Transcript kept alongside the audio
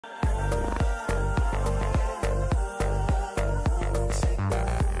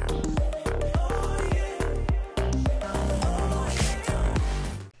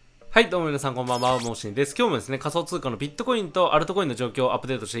はい、どうも皆さんこんばんは、モーシンです。今日もですね、仮想通貨のビットコインとアルトコインの状況をアップ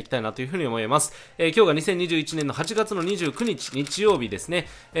デートしていきたいなというふうに思います。今日が2021年の8月の29日、日曜日ですね。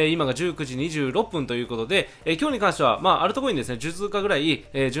今が19時26分ということで、今日に関しては、アルトコインですね、10通貨ぐらい、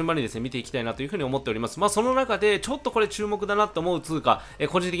順番にですね、見ていきたいなというふうに思っております。その中で、ちょっとこれ注目だなと思う通貨、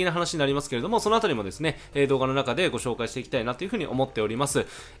個人的な話になりますけれども、そのあたりもですね、動画の中でご紹介していきたいなというふうに思っております。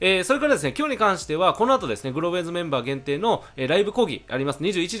それからですね、今日に関しては、この後ですね、グローベーズメンバー限定の、ライブ講義あります。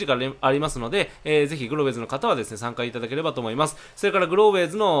21時からありますので、ぜひグローベーズの方はですね参加いただければと思います。それからグローベー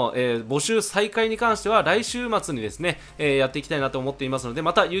ズの、募集再開に関しては来週末にですね、やっていきたいなと思っていますので、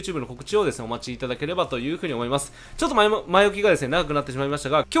また YouTube の告知をですねお待ちいただければというふうに思います。ちょっと前置きがですね長くなってしまいました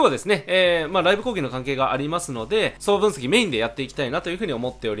が、今日はですね、ライブ講義の関係がありますので、相場分析メインでやっていきたいなというふうに思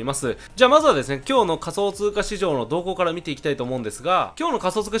っております。じゃあまずはですね、今日の仮想通貨市場の動向から見ていきたいと思うんですが、今日の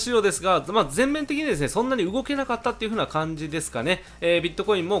仮想通貨市場ですが、全面的にですねそんなに動けなかったっていうふうな感じですかね。ビット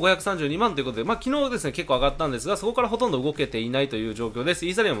コインも532万ということで、昨日ですね結構上がったんですが、そこからほとんど動けていないという状況です。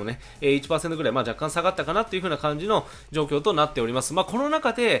イーサリアムもね 1% ぐらい若干下がったかなという風な感じの状況となっております。この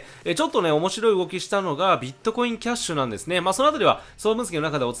中でちょっとね面白い動きしたのがビットコインキャッシュなんですね。そのあたりは相場分析の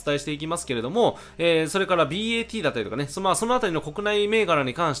中でお伝えしていきますけれども、それから BAT だったりとかね、そのあたりの国内銘柄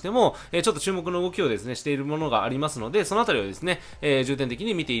に関してもちょっと注目の動きをですねしているものがありますので、そのあたりをですね、重点的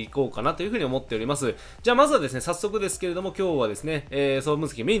に見ていこうかなという風に思っております。じゃあまずはですね早速ですけれども、今日はですね、相場分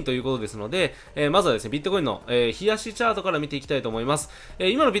析メインということですので、まずはですねビットコインの、冷やしチャートから見ていきたいと思います。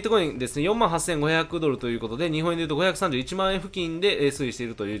今のビットコインですね48,500ドルということで、日本円でいうと531万円付近で、推移してい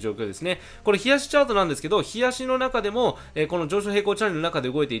るという状況ですね。これ冷やしチャートなんですけど、冷やしの中でも、この上昇平行チャンネルの中で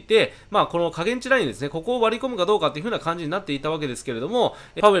動いていて、この下限値ラインですね、ここを割り込むかどうかっていう風な感じになっていたわけですけれども、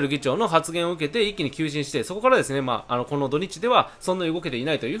パウエル議長の発言を受けて一気に急進して、そこからですね、この土日ではそんなに動けてい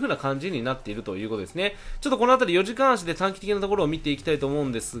ないという風な感じになっているということですね。ちょっとこのあたり4時間足で短期的なところを見ていきたいと思う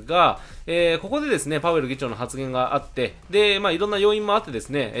んですが、ここでですねパウエル議長の発言があって、で、いろんな要因もあってです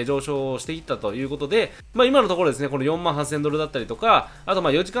ね、上昇していったということで、今のところですね、この48,000ドルだったりとか、あと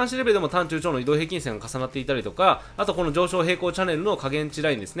4時間足レベルでも短中長の移動平均線が重なっていたりとか、あとこの上昇平行チャンネルの下限値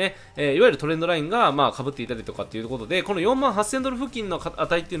ラインですね、いわゆるトレンドラインが被っていたりとかっていうことで、この48,000ドル付近の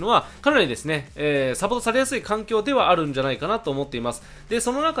値っていうのはかなりですね、サポートされやすい環境ではあるんじゃないかなと思っています。で、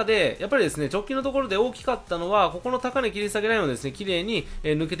その中でやっぱりですね、直近のところで大きかったのは、ここの高値切り下げラインをですね、綺麗に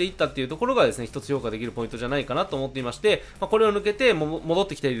抜けていったっていうところがですね、一つ評価できるポイントじゃないかなと思っていまして、これを抜けて戻っ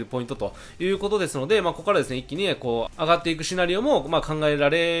てきているポイントということですので、ここからですね一気にこう上がっていくシナリオも考えら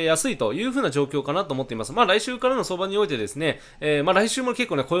れやすいという風な状況かなと思っています。来週からの相場においてですね、来週も結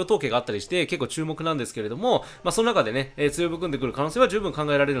構ね雇用統計があったりして結構注目なんですけれども、その中でね、強含んでくる可能性は十分考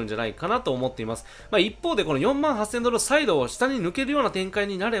えられるんじゃないかなと思っています。一方でこの48,000ドルサイドを下に抜けるような展開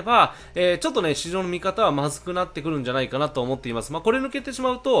になれば、ちょっとね市場の見方はまずくなってくるんじゃないかなと思っています。これ抜けてし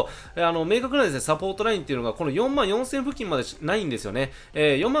まうと明確なですねサポートラインっていうのがこの44,000付近までないんですよね。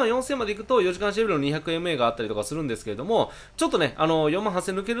44,000まで行くと4時間足レベルの 200MA があったりとかするんですけれども、ちょっとね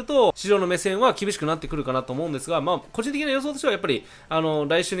48,000抜けると市場の目線は厳しくなってくるかなと思うんですが、個人的な予想としてはやっぱり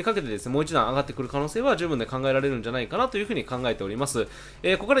来週にかけてですねもう一段上がってくる可能性は十分で考えられるんじゃないかなというふうに考えております。こ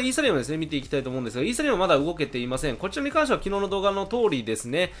こからイーサリアムですね見ていきたいと思うんですが、イーサリアムはまだ動けていません。こちらに関しては昨日の動画の通りです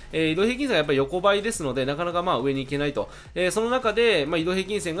ね、移動平均線がやっぱり横ばいですのでなかなか上に行けないと、その中で、移動平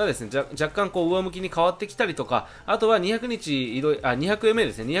均線がですね若干こう上向きに変わってきたりとか、あとは200日移動200MA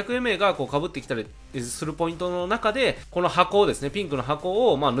ですね、200MA がこう被ってきたりするポイントの中で、この箱をですねピンクの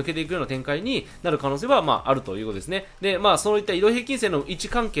箱を抜けていくような展開になる可能性はあるということですね。で、そういった移動平均線の位置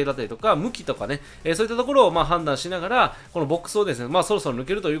関係だったりとか向きとかね、そういったところを判断しながらこのボックスをですねそろそろ抜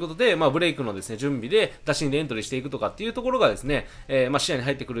けるということで、ブレイクのですね準備で打診でエントリーしていくとかっていうところがですね、視野に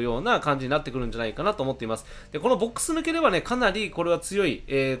入ってくるような感じになってくるんじゃないかなと思っています。で、このボックス抜ければねかなりこれは強い、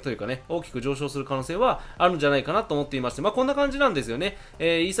というかね大きく上昇する可能性はあるんじゃないかなと思っていまして、こんな感じなんですよね。イ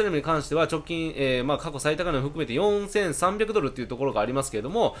ーサリアムに関しては直近、過去最高値を含めて4300ドルっていうところがありますけれど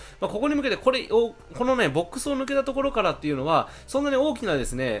も、ここに向けてこのねボックスを抜けたところからっていうのはそんなに大きなで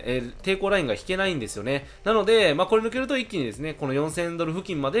すね、抵抗ラインが引けないんですよね。なので、これ抜けると一気にですねこの4000ドル付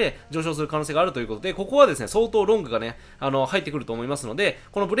近まで上昇する可能性があるということで、ここはですね相当ロングがね入ってくると思いますので、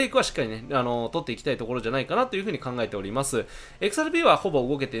このブレイクはしっかりね取っていきたいところじゃないかなというふうに考えております。XRP はほぼ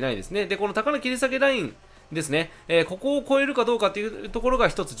動けていないですね。で、この高値切り下げラインですね、ここを超えるかどうかっていうところが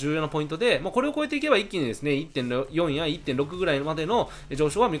一つ重要なポイントで、これを超えていけば一気にですね、1.4 や1.6ぐらいまでの上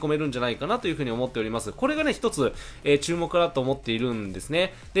昇は見込めるんじゃないかなというふうに思っております。これがね、一つ、注目かなと思っているんです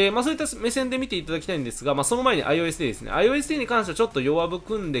ね。で、そういった目線で見ていただきたいんですが、その前に iOSD ですね。iOSD に関してはちょっと弱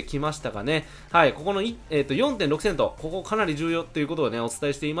含んできましたかね。はい、ここの、4.6 セント、ここかなり重要ということをね、お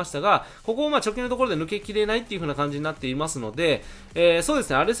伝えしていましたが、ここを直近のところで抜けきれないっていう風な感じになっていますので、そうです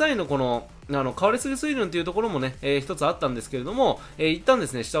ね、RSI のこの、変わりすぎ水準というところもね、一つあったんですけれども、一旦で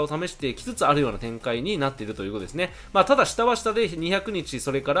すね、下を試してきつつあるような展開になっているということですね。ただ下は下で200日、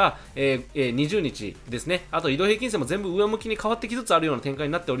それから、20日ですね、あと移動平均線も全部上向きに変わってきつつあるような展開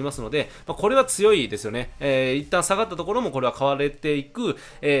になっておりますので、これは強いですよね。一旦下がったところもこれは買われていく、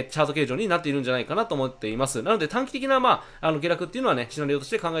チャート形状になっているんじゃないかなと思っています。なので短期的な、下落っていうのはね、シナリオとし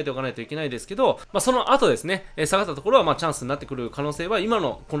て考えておかないといけないですけど、その後ですね、下がったところはチャンスになってくる可能性は今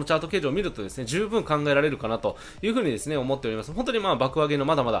のこのチャート形状を見るとですね、十分考えられるかなというふうにですね、思っております。本当に爆上げの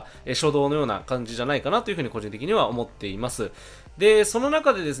まだまだ初動のような感じじゃないかなというふうに個人的には思っています。で、その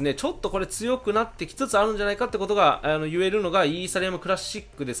中でですね、ちょっとこれ強くなってきつつあるんじゃないかってことが言えるのがイーサリアムクラシッ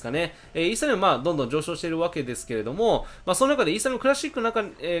クですかね。イーサリアムはどんどん上昇しているわけですけれども、その中でイーサリアムクラシックの中、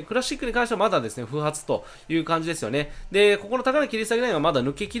クラシックに関してはまだですね、不発という感じですよね。で、ここの高値切り下げラインはまだ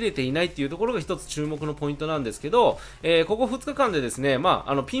抜けきれていないっていうところが一つ注目のポイントなんですけど、ここ2日間でですね、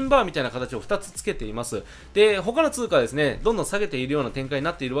ピンバーみたいな形を2つつけています。で、他の通貨はですね、どんどん下げているような展開に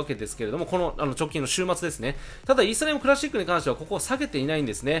なっているわけですけれども、この直近の週末ですね。ただ、イーサリアムクラシックに関してはここを下げていないん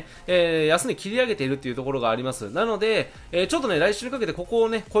ですね。安値切り上げているっていうところがあります。なので、ちょっとね、来週にかけてここを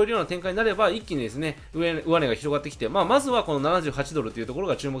ね、超えるような展開になれば、一気にですね、上値が広がってきて、まずはこの78ドルというところ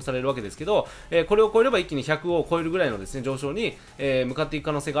が注目されるわけですけど、これを超えれば一気に100を超えるぐらいのですね、上昇に、向かっていく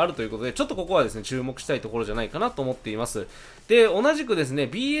可能性があるということで、ちょっとここはですね、注目したいところじゃないかなと思っています。で、同じくですね、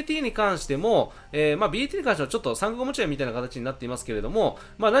BAT に関しても、BAT に関してはちょっと三角持ち合いみたいな形になっていますけれども、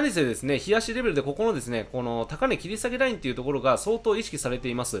何せですね、冷やしレベルでここのですね、この高値切り下げラインというところが相当意識されて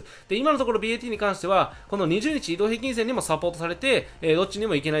います。で、今のところ BAT に関しては、この20日移動平均線にもサポートされて、どっちに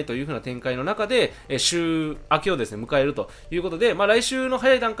もいけないという風な展開の中で、週明けをですね、迎えるということで、来週の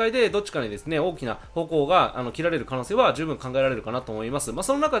早い段階でどっちかにですね、大きな方向が切られる可能性は十分考えられるかなと思います。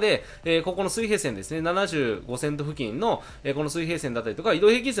その中で、ここの水平線ですね、75セント付近の、この水平線だったりとか、移動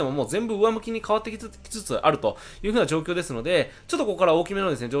平均線ももう全部上向きに変わってきつつあるという風な状況ですので、ちょっとここから大きめの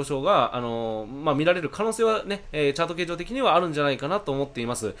ですね、上昇が、見られる可能性はね、チャート形状的にはあるんじゃないかなと思ってい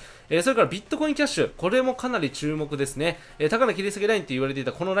ます。それからビットコインキャッシュ、これもかなり注目ですね。高値切り下げラインって言われてい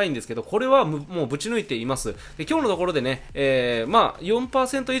たこのラインですけど、これはもうぶち抜いています。で、今日のところでね、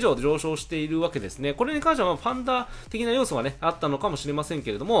4% 以上上昇しているわけですね。これに関してはファンダ的な要素がね、あったのかもしれません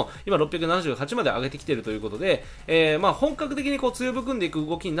けれども、今678まで上げてきているということで、本格的にこう強含んでいく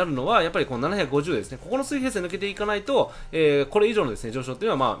動きになるのは、やっぱりこの750ですね。ここの水平線抜けていかないと、これ以上のですね、上昇ってい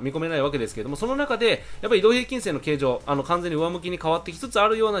うのは見込めないわけですけれども、その中で、やっぱり移動平均線の形状、完全に上向きに変わってきつつあ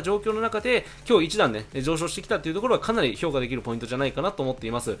るような状況の中で、今日一段ね、上昇してきたというところはかなり評価できるポイントじゃないかなと思って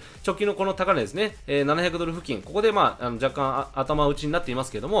います。直近のこの高値ですね、700ドル付近、ここで若干頭打ちになっていま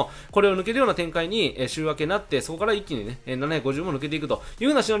すけれども、これを抜けるような展開に、週明けになって、そこから一気にね、750も抜けていくという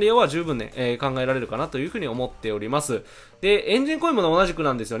ようなシナリオは十分ね、考えられるかなというふうに思っております。で、エンジンコインも同じく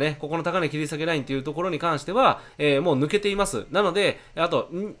なんですよね。ここの高値切り下げラインというところに関しては、もう抜けています。なので、あと、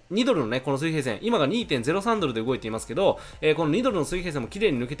2ドルのね、この水平線、今が 2.03 ドルで動いていますけど、この2ドルの水平線も綺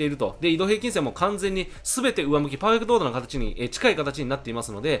麗に抜けていると。で、移動平均線も完全に全て上向き、パーフェクトオーダーの形に、近い形になっていま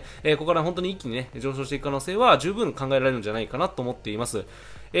すので、ここから本当に一気にね、上昇していく可能性は十分考えられるんじゃないかなと思っています。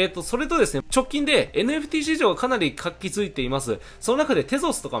それとですね、直近で NFT 市場がかなり活気づいています。その中でテ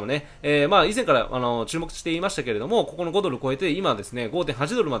ゾスとかもね、以前から注目していましたけれども、ここの5ドル超えて今ですね、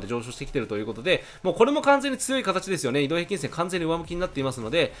5.8 ドルまで上昇してきているということで、もうこれも完全に強い形ですよね。移動平均線完全に上向きになっていますの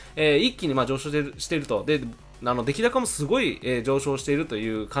で、一気に上昇していると。で、出来高もすごい、上昇しているとい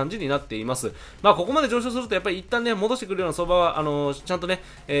う感じになっています。ここまで上昇するとやっぱり一旦ね、戻してくるような相場は、ちゃんとね、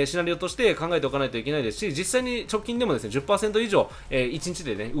シナリオとして考えておかないといけないですし、実際に直近でもですね、10% 以上、1日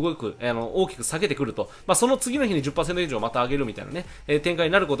でね、動く、大きく下げてくると。その次の日に 10% 以上また上げるみたいなね、展開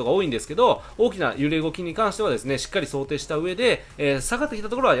になることが多いんですけど、大きな揺れ動きに関してはですね、しっかり想定した上で、下がってきた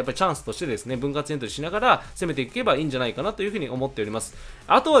ところはやっぱりチャンスとしてですね、分割エントリーしながら攻めていけばいいんじゃないかなというふうに思っております。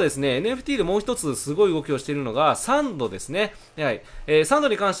あとはですね、NFT でもう一つすごい動きをしているののがサンドですね。はい。サンド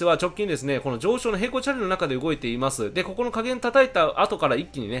に関しては直近ですね、この上昇の平行チャンネルの中で動いています。で、ここの下限叩いた後から一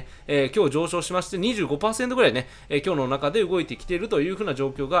気にね、今日上昇しまして 25% ぐらいね、今日の中で動いてきているという風な状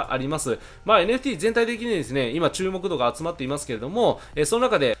況があります。まあ NFT 全体的にですね、今注目度が集まっていますけれども、その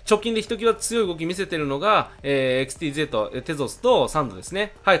中で直近でひときわ強い動き見せているのが、XTZ、テゾスとサンドです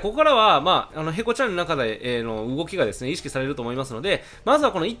ね。はい、ここからは、まあ、平行チャンネルの中で、の動きがですね、意識されると思いますので、まず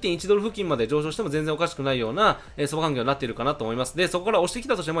はこの 1.1 ドル付近まで上昇しても全然おかしくないような、相場環境になっているかなと思います。で、そこから押してき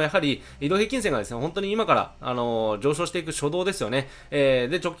たとしても、やはり移動平均線がですね、本当に今から、上昇していく初動ですよね。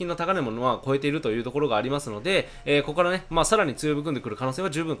で、直近の高値も超えているというところがありますので、ここからね、まあ、さらに強い含んでくる可能性は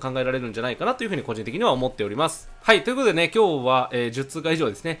十分考えられるんじゃないかなというふうに個人的には思っております。はい、ということでね、今日は、10通貨以上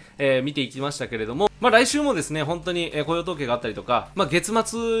ですね、見ていきましたけれども、まあ、来週もですね、本当に雇用統計があったりとか、まあ、月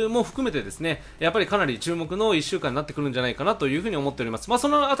末も含めてですね、やっぱりかなり注目の1週間になってくるんじゃないかなというふうに思っております。まあ、そ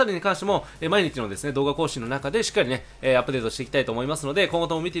のあたりに関しても、毎日のですね、動画更新の中でしっかりね、アップデートしていきたいと思いますので、今後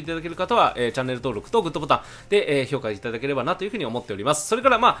とも見ていただける方は、チャンネル登録とグッドボタンで、評価いただければなというふうに思っております。それか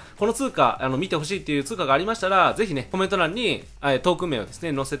ら、まあ、この通貨、見てほしいという通貨がありましたら、ぜひね、コメント欄に、トークン名をです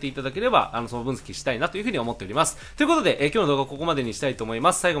ね、載せていただければ、その分析したいなというふうに思っております。ということで、今日の動画はここまでにしたいと思い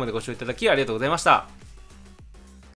ます。最後までご視聴いただきありがとうございました。